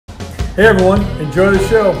Hey everyone, enjoy the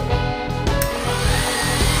show.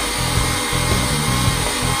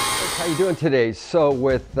 How you doing today? So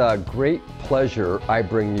with great pleasure, I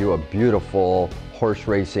bring you a beautiful horse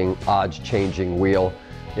racing odds changing wheel.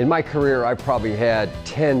 In my career, I probably had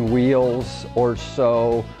 10 wheels or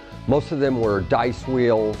so. Most of them were dice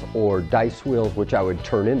wheels or dice wheels, which I would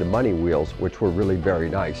turn into money wheels, which were really very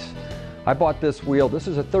nice. I bought this wheel. This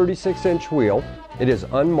is a 36-inch wheel. It is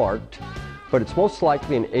unmarked, but it's most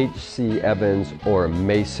likely an H.C. Evans or a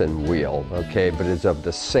Mason wheel, okay? But it's of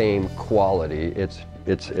the same quality.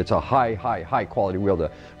 It's a high quality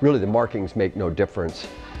wheel. Really, the markings make no difference.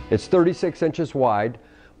 It's 36 inches wide.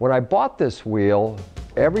 When I bought this wheel,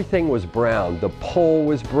 everything was brown. The pole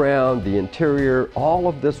was brown, the interior, all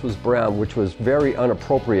of this was brown, which was very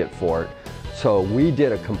inappropriate for it. So we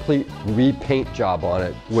did a complete repaint job on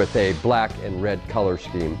it with a black and red color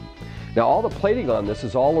scheme. Now all the plating on this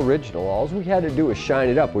is all original. All we had to do was shine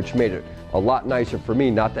it up, which made it a lot nicer for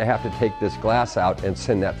me not to have to take this glass out and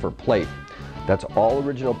send that for plate. That's all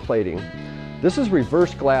original plating. This is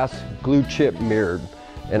reverse glass glue chip mirrored.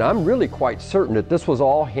 And I'm really quite certain that this was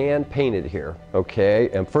all hand painted here, okay?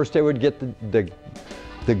 And first they would get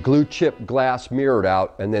the glue chip glass mirrored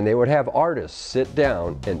out, and then they would have artists sit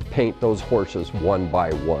down and paint those horses one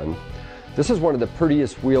by one. This is one of the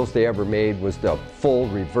prettiest wheels they ever made, was the full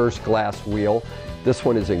reverse glass wheel. This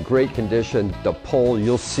one is in great condition. The pole,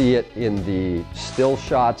 you'll see it in the still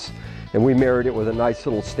shots. And we mirrored it with a nice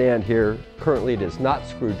little stand here. Currently it is not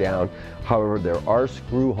screwed down. However, there are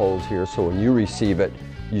screw holes here, so when you receive it,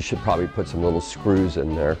 you should probably put some little screws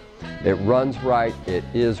in there. It runs right, it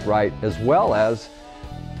is right, as well as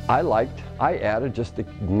I added just the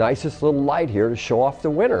nicest little light here to show off the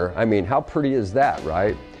winner. I mean, how pretty is that,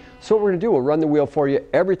 right? So what we're gonna do, we'll run the wheel for you.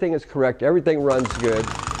 Everything is correct, everything runs good.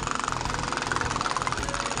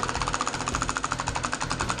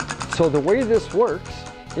 So the way this works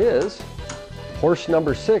is horse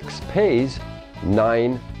number 6 pays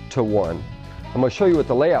 9 to 1. I'm going to show you what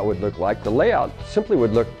the layout would look like. The layout simply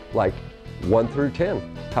would look like 1 through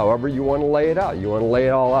 10. However you want to lay it out. You want to lay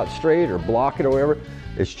it all out straight or block it or whatever.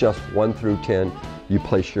 It's just 1 through 10. You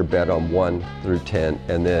place your bet on 1 through 10.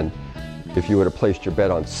 And then if you would have placed your bet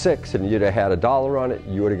on 6 and you'd have had $1 on it,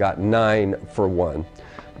 you would have got 9 for 1.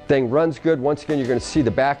 Thing runs good. Once again, you're going to see the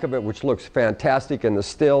back of it, which looks fantastic in the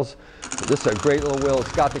stills. This is a great little wheel.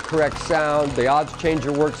 It's got the correct sound. The odds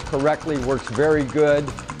changer works correctly, works very good.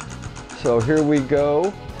 So here we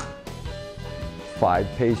go. 5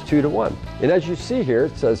 pays 2 to 1. And as you see here,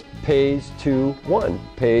 it says pays 2 1,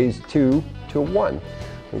 pays 2 to 1.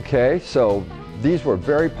 Okay, so these were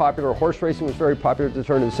very popular. Horse racing was very popular at the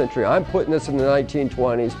turn of the century. I'm putting this in the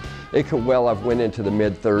 1920s. It could well have went into the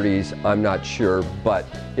mid-30s. I'm not sure, but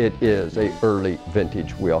it is a early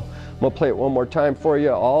vintage wheel. I'm gonna play it one more time for you.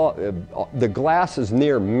 The glass is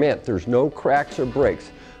near mint. There's no cracks or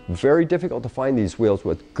breaks. Very difficult to find these wheels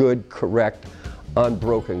with good, correct,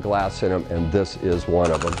 unbroken glass in them, and this is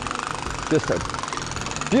one of them. Just a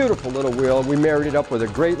beautiful little wheel. We married it up with a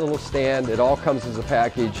great little stand. It all comes as a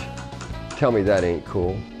package. Tell me that ain't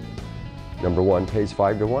cool. Number 1 pays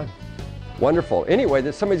 5 to 1. Wonderful.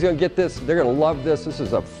 Anyway, somebody's gonna get this. They're gonna love this. This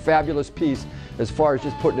is a fabulous piece as far as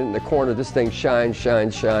just putting it in the corner. This thing shines,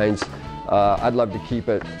 shines, shines. I'd love to keep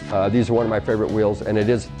it. These are one of my favorite wheels, and it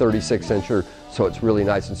is 36-incher, so it's really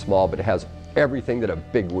nice and small, but it has everything that a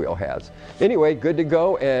big wheel has. Anyway, good to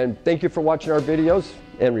go, and thank you for watching our videos.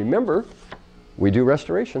 And remember, we do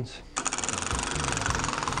restorations.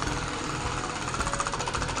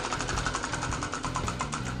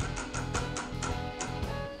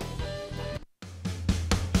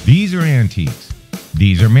 These are antiques.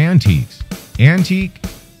 These are Mantiques. Antique,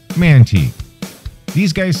 Mantique.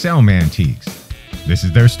 These guys sell Mantiques. This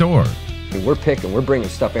is their store. We're bringing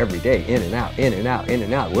stuff every day, in and out, in and out, in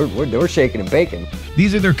and out. We're shaking and baking.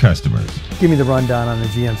 These are their customers. Give me the rundown on the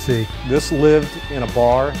GMC. This lived in a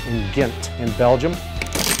bar in Ghent in Belgium.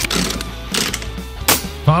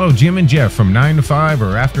 Follow Jim and Jeff from 9 to 5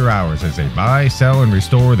 or after hours as they buy, sell, and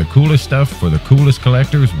restore the coolest stuff for the coolest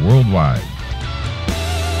collectors worldwide.